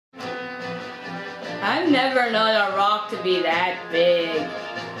I've never known a rock to be that big.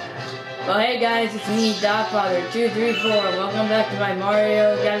 Well, hey guys, it's me, Dogfather234. Welcome back to my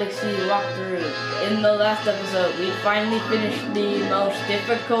Mario Galaxy walkthrough. In the last episode, we finally finished the most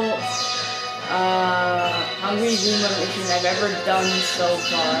difficult Hungry Zuma mission I've ever done so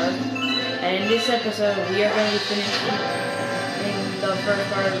far. And in this episode, we are going to be finishing the first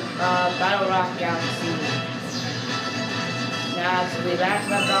part of Battlerock Galaxy. Now, as we last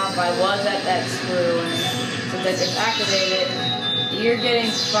left off, I was at that screw, and since I just activated it, you're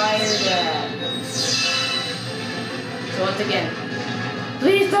getting fired at. So once again,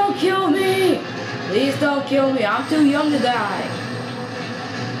 please don't kill me! Please don't kill me, I'm too young to die.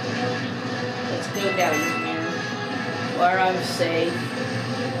 Let's go down here, where I'm safe.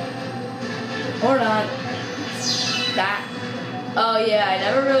 Or not. That. Oh yeah, I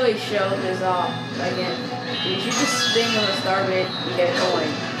never really showed this off. Again, you should just spin on the star bit, you get a coin.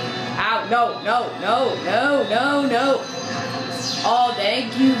 Ow, no. Oh,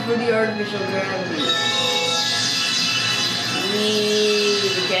 thank you for the artificial gravity.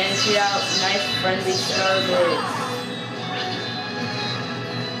 We can shoot out nice friendly star bits.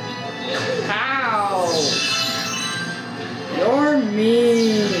 Ow! You're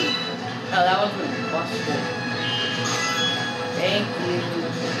mean. Oh, that one's been busted. Thank you.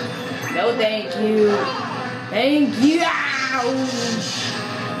 No, thank you. Thank you. Ow!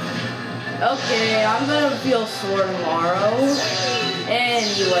 Okay, I'm gonna feel sore tomorrow.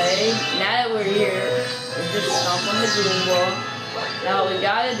 Anyway, now that we're here, let's just stomp on the Goomba. Now what we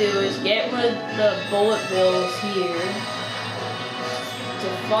gotta do is get rid of the bullet bills here to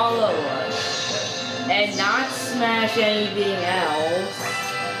follow us. And not smash anything else.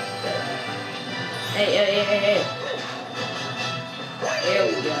 Hey. There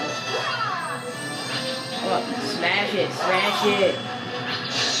we go. Come on, smash it.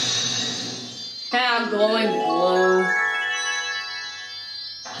 And I'm glowing blue.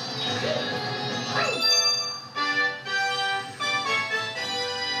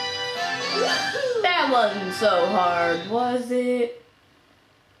 That wasn't so hard, was it?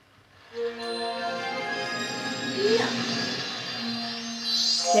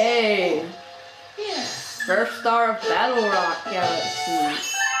 Okay. First star of Battlerock Galaxy.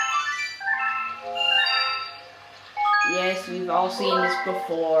 Yes, we've all seen this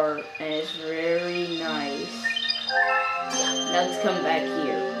before, and it's very nice. Now let's come back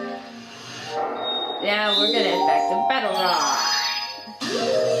here. Now we're gonna head back to Battlerock.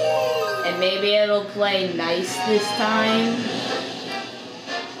 And maybe it'll play nice this time.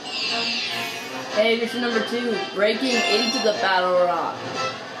 Hey, mission number 2, breaking into the Battlerock.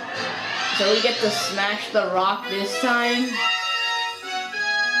 So we get to smash the rock this time.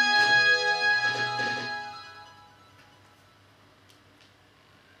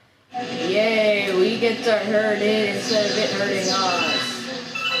 Yay, we get to hurt it instead of it hurting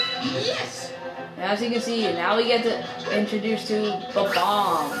us. Yes! As you can see, now we get to introduce to the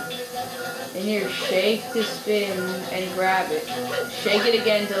bomb. And here, shake to spin and grab it. Shake it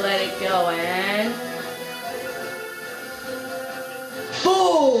again to let it go, and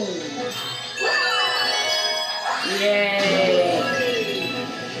boom! Yay!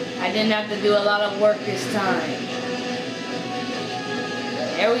 I didn't have to do a lot of work this time.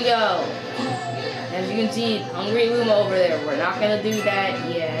 There we go. As you can see, Hungry Luma over there. We're not gonna do that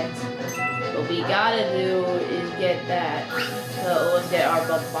yet. What we gotta do is get that. So let's get our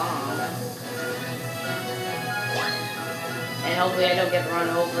bomb. And hopefully I don't get run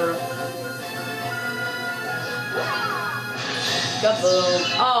over. Kaboom.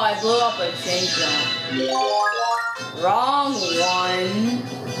 Oh, I blew up a chain jump. Wrong one.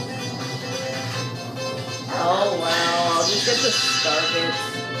 Oh well, I'll just get the star bits.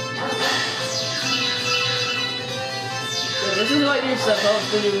 So this is what you're supposed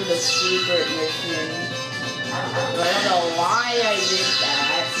to do with the secret mission. But I don't know why I did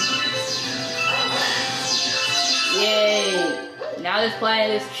that. Yay! Now this planet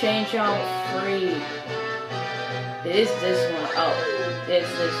is chain jump free. It is this one. Oh,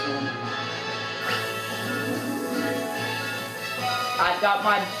 it's this one. I've got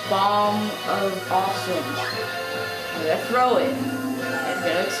my bomb of awesome. I'm gonna throw it. It's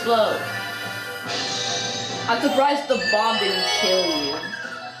gonna explode. I'm surprised the bomb didn't kill you.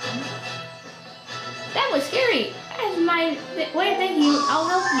 That was scary. That's my way of thinking. I'll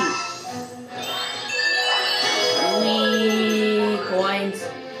help you. Wee coins.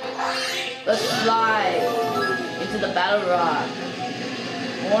 Let's fly into the Battlerock.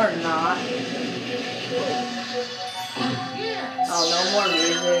 Or not. Oh, no more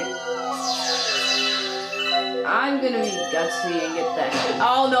music. I'm gonna be gutsy and get that.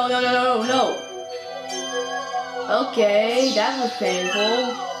 Oh, no. Okay, that was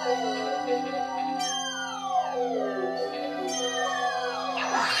painful.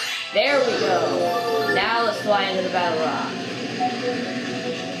 There we go. Now let's fly into the Battlerock.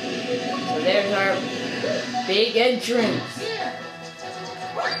 So there's our big entrance.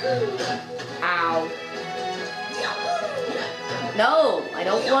 Ow. No, I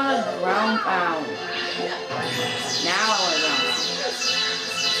don't want a ground pound. Now I want a ground pound.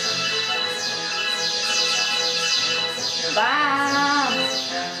 Bye.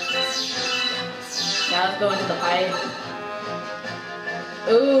 Now let's go into the pipe.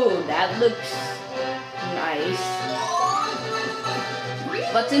 Ooh, that looks nice.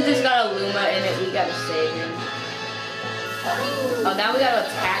 But since it's got a Luma in it, we gotta save him. Oh, now we gotta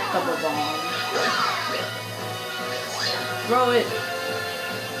attack couple bombs. Throw it.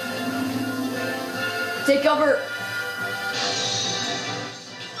 Take cover.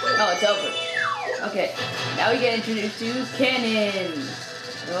 Oh, it's over. Okay, now we get introduced to cannons.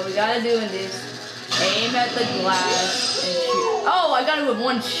 And what we gotta do in this, aim at the glass and shoot. Oh, I got it with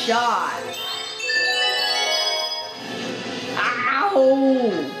one shot. Ow!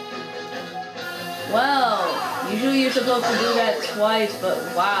 Well, usually you're supposed to do that twice, but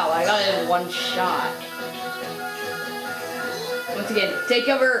wow, I got it in one shot. Once again, take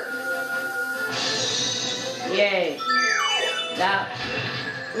cover. Yay. Now,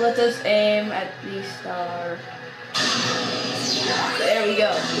 let us aim at the star. There we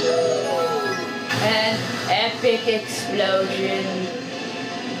go. An epic explosion.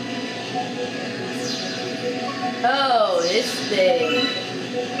 Oh, this thing.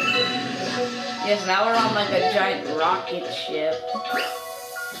 Yes, now we're on like a giant rocket ship.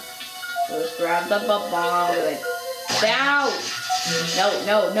 So let's grab the bomb. Down! No,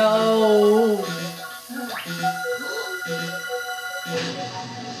 no, no!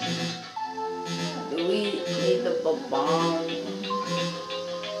 Do we need the bomb?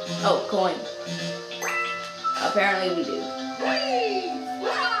 Oh, coin. Apparently we do.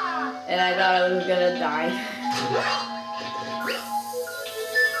 And I thought I was gonna die.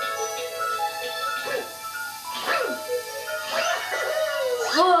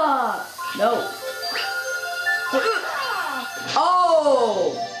 No.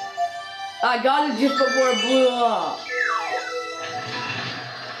 Oh! I got it just before it blew up.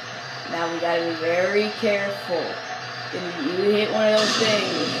 Now we gotta be very careful. If you hit one of those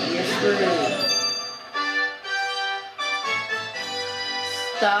things, you're screwed.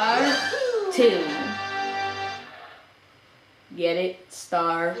 Star 2. Get it?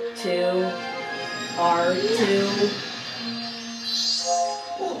 Star 2. R2.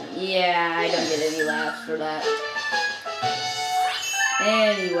 Yeah, I don't get any laughs for that.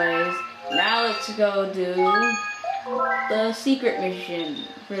 Anyways, now let's go do the secret mission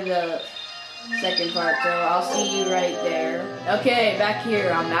for the second part, so I'll see you right there. Okay, back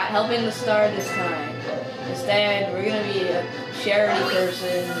here. I'm not helping the star this time. Instead, we're gonna be a charity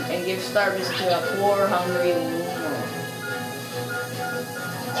person and give service to a poor, hungry woman.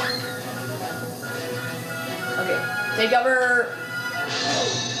 Okay, take cover.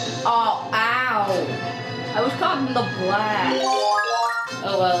 Oh, ow! I was caught in the blast.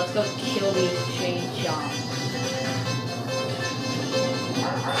 Oh well, let's go kill these chain chomps.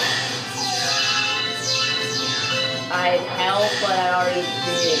 I'd help, but I already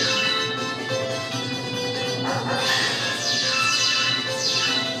did.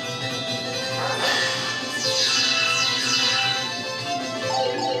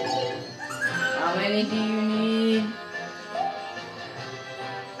 How many do you need?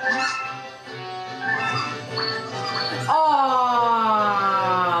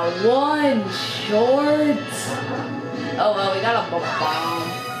 One short. Oh well, we got a bomb.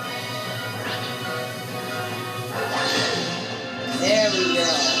 There we go.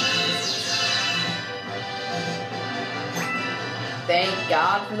 Thank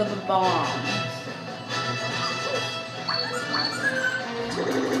God for the bombs.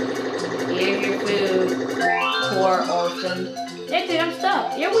 Here's your food, poor orphan. That's it, I'm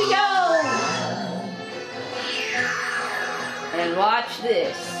stuck. Here we go. And watch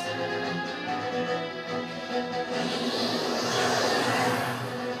this.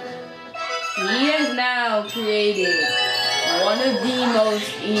 He has now created one of the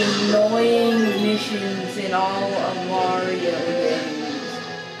most annoying missions in all of Mario games.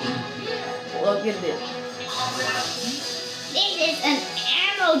 Look at this. This is an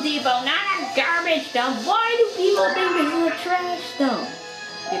ammo depot, not a garbage dump. Why do people think this is a trash dump?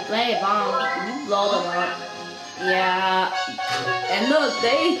 You play bombs, you blow them up. Yeah. And look,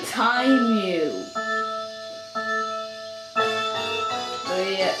 they time you. So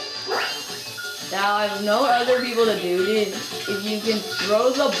yeah. Now I've known other people to do this. If you can throw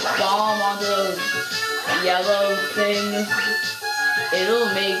the bomb onto those yellow things,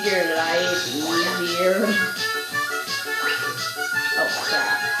 it'll make your life easier. Oh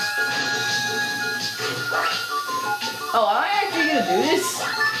crap. Oh, am I actually gonna do this?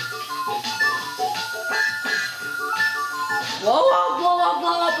 Blow up, blow up,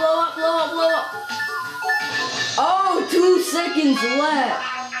 blow up, blow up, blow up, blow up. Oh, 2 seconds left.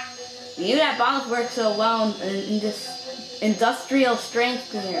 You that bombs work so well in this industrial strength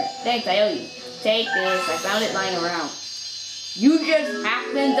cleaner. Thanks, I owe you. Take this, I found it lying around. You just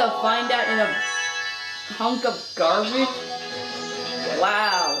happened to find that in a hunk of garbage?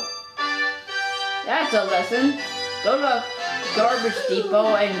 Wow. That's a lesson. Go to a garbage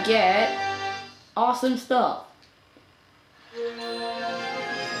depot and get awesome stuff.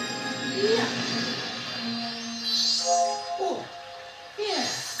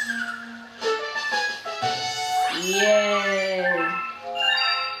 Yay!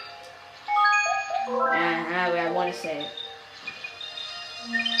 I want to say,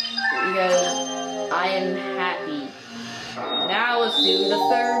 because I am happy. Now let's do the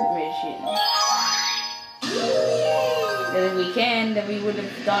 3rd mission. Because if we can, then we would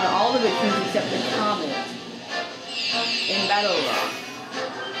have done all the missions except the comet in Battlerock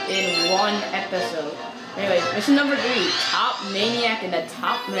in 1 episode. Anyway, mission number 3, Top Maniac and the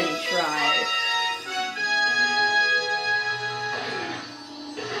Topman Tribe.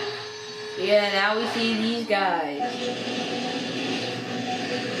 Yeah, now we see these guys.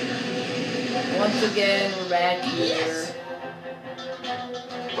 Once again, we're back here.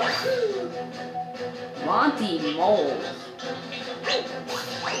 Monty Moles.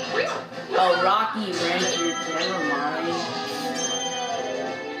 Oh, Rocky Renters, never mind.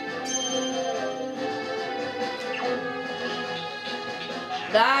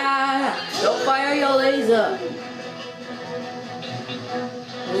 Ah! Don't fire your laser!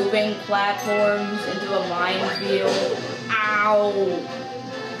 Moving platforms into a minefield. Ow!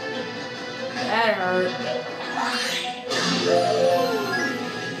 That hurt.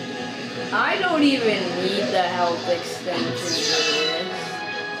 I don't even need the health extension for this.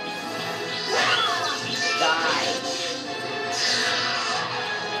 Die.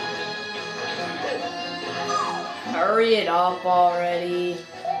 Hurry it up already.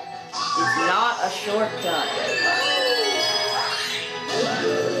 It's not a shortcut.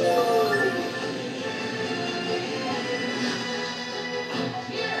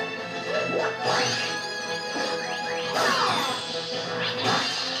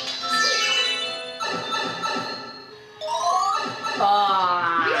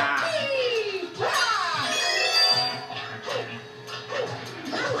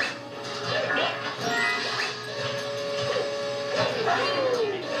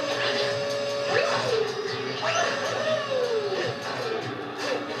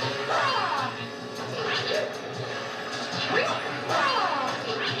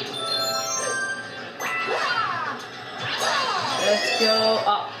 Let's go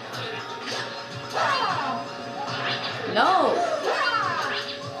up. No!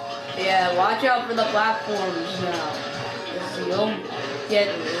 Yeah, watch out for the platforms now. You'll get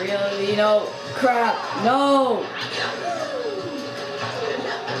really, crap. No!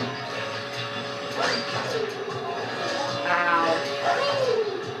 Ow.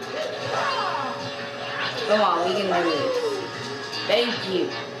 Come on, we can do this. Thank you.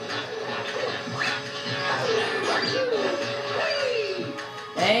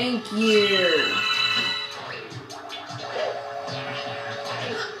 Thank you.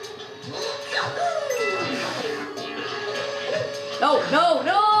 No, no,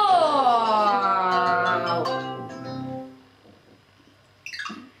 no!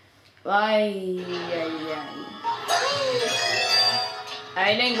 Bye.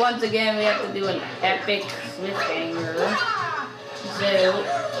 I think once again we have to do an epic cliffhanger. So,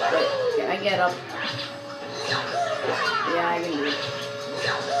 wait, can I get up? Yeah, I can do it.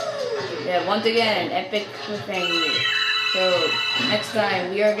 Yeah, once again, an epic cliffhanger. So, next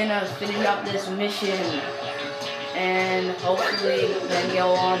time we are gonna finish up this mission and hopefully then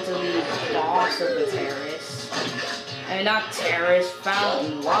go on to the boss of the terrorists. I mean, not terrorist,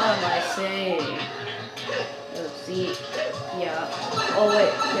 fountain. What am I saying? Let's see. Yeah. Oh,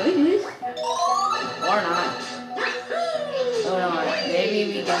 wait. Can we do this? Or not? Oh, no. Maybe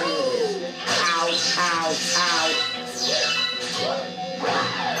we can do this. Ow, ow, ow.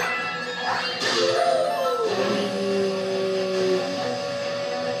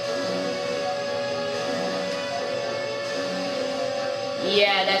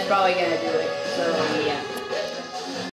 Yeah, that's probably gonna do it. So.